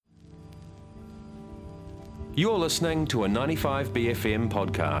You're listening to a 95BFM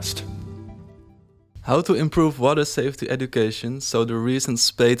podcast. How to improve water safety education so the recent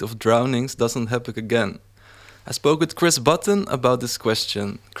spate of drownings doesn't happen again? I spoke with Chris Button about this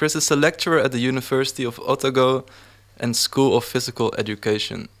question. Chris is a lecturer at the University of Otago and School of Physical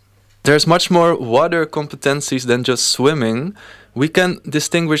Education. There's much more water competencies than just swimming. We can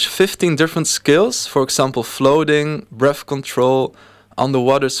distinguish 15 different skills, for example, floating, breath control,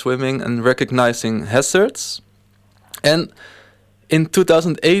 underwater swimming, and recognizing hazards. And in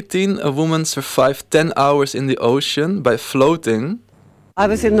 2018, a woman survived 10 hours in the ocean by floating. I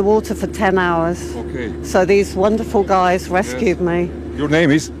was in the water for 10 hours. Okay. So these wonderful guys rescued me. Your name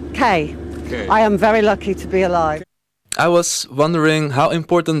is? Kay. Kay. I am very lucky to be alive. I was wondering, how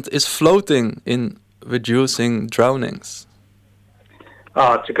important is floating in reducing drownings?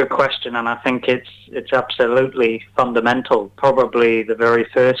 Oh, it's a good question, and I think it's absolutely fundamental. Probably the very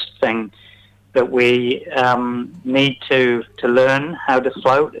first thing that we need to learn how to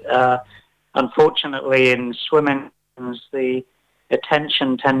float. Unfortunately, in swimming, the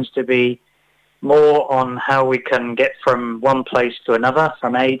attention tends to be more on how we can get from one place to another,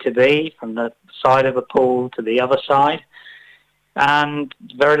 from A to B, from the side of a pool to the other side, and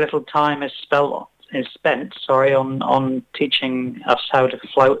very little time is spent on teaching us how to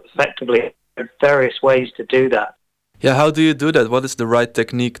float effectively. There are various ways to do that. Yeah, how do you do that? What is the right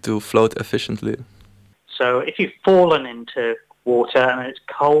technique to float efficiently? So if you've fallen into water and it's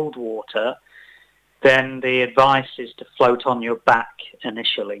cold water, then the advice is to float on your back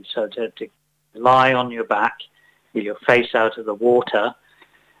initially. So to lie on your back with your face out of the water.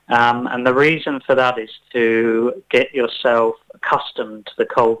 And the reason for that is to get yourself accustomed to the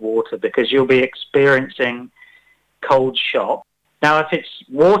cold water, because you'll be experiencing cold shock. Now, if it's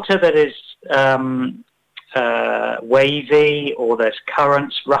water that is wavy, or there's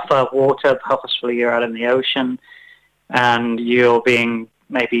currents, rougher water, purposefully you're out in the ocean, and you're being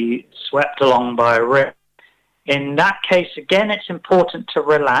maybe swept along by a rip, in that case, again, it's important to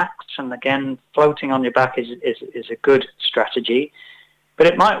relax, and again, floating on your back is a good strategy. But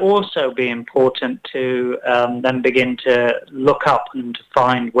it might also be important to then begin to look up and to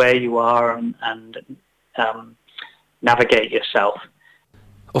find where you are and navigate yourself.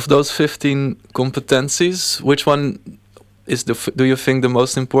 Of those 15 competencies, which one is do you think the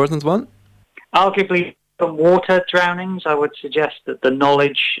most important one? Arguably, from water drownings, I would suggest that the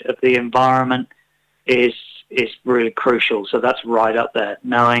knowledge of the environment is really crucial. So that's right up there.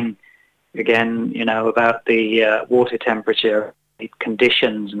 Knowing, again, about the water temperature,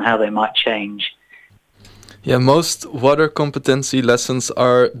 conditions, and how they might change. Yeah, most water competency lessons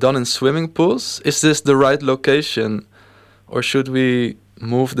are done in swimming pools. Is this the right location, or should we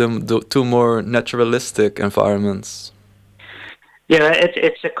move them to more naturalistic environments? Yeah,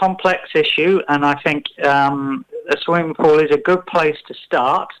 it's a complex issue, and I think a swimming pool is a good place to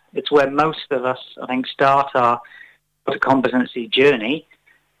start. It's where most of us, I think, start our water competency journey.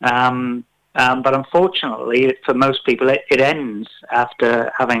 But unfortunately, for most people, it ends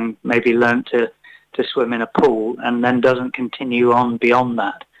after having maybe learned to swim in a pool, and then doesn't continue on beyond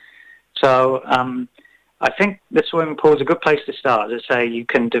that. So I think the swimming pool is a good place to start. As I say, you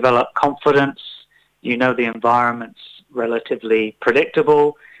can develop confidence. The environment's relatively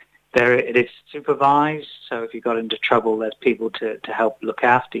predictable. It is supervised, so if you got into trouble, there's people to help look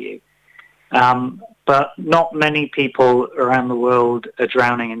after you. But not many people around the world are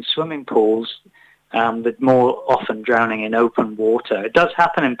drowning in swimming pools. They're more often drowning in open water. It does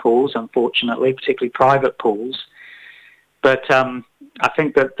happen in pools, unfortunately, particularly private pools. But I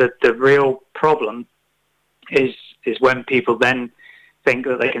think that the real problem is when people then think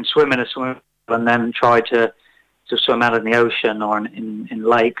that they can swim in a swimming pool and then try to swim out in the ocean or in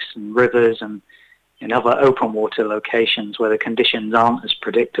lakes and rivers and in other open water locations where the conditions aren't as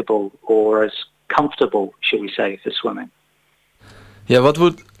predictable or as comfortable, should we say, for swimming. Yeah, what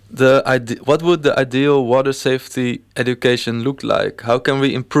would the ideal water safety education look like? How can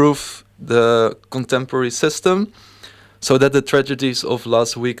we improve the contemporary system so that the tragedies of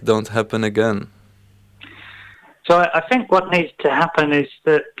last week don't happen again? So I think what needs to happen is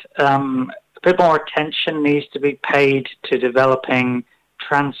that a bit more attention needs to be paid to developing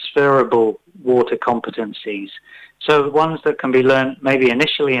transferable water competencies. So ones that can be learned maybe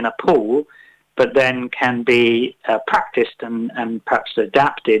initially in a pool, but then can be practiced and perhaps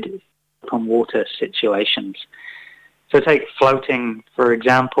adapted on water situations. So take floating, for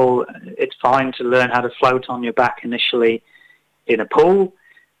example. It's fine to learn how to float on your back initially in a pool,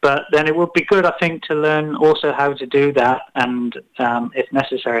 but then it would be good, I think, to learn also how to do that and, if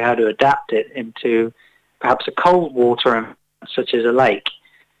necessary, how to adapt it into perhaps a cold water, such as a lake.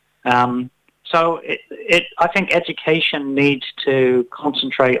 So I think education needs to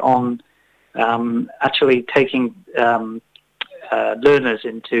concentrate on actually taking learners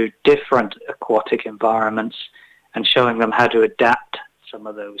into different aquatic environments and showing them how to adapt some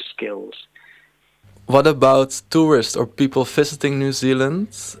of those skills. What about tourists or people visiting New Zealand?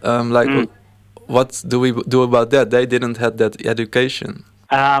 What do we do about that? They didn't have that education.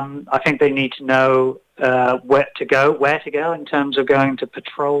 I think they need to know where to go in terms of going to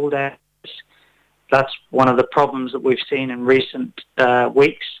patrolled areas. That's one of the problems that we've seen in recent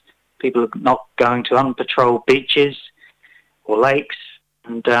weeks. People are not going to unpatrolled beaches or lakes,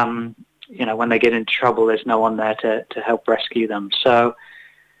 and when they get into trouble, there's no one there to help rescue them. So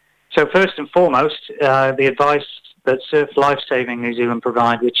first and foremost, the advice that Surf Lifesaving New Zealand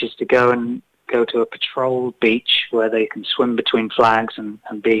provide, which is to go to a patrolled beach where they can swim between flags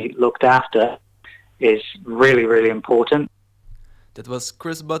and be looked after, is really, really important. That was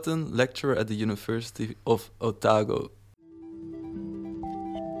Chris Button, lecturer at the University of Otago.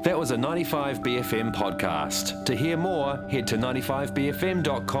 That was a 95BFM podcast. To hear more, head to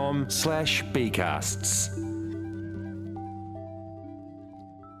 95bfm.com/bcasts.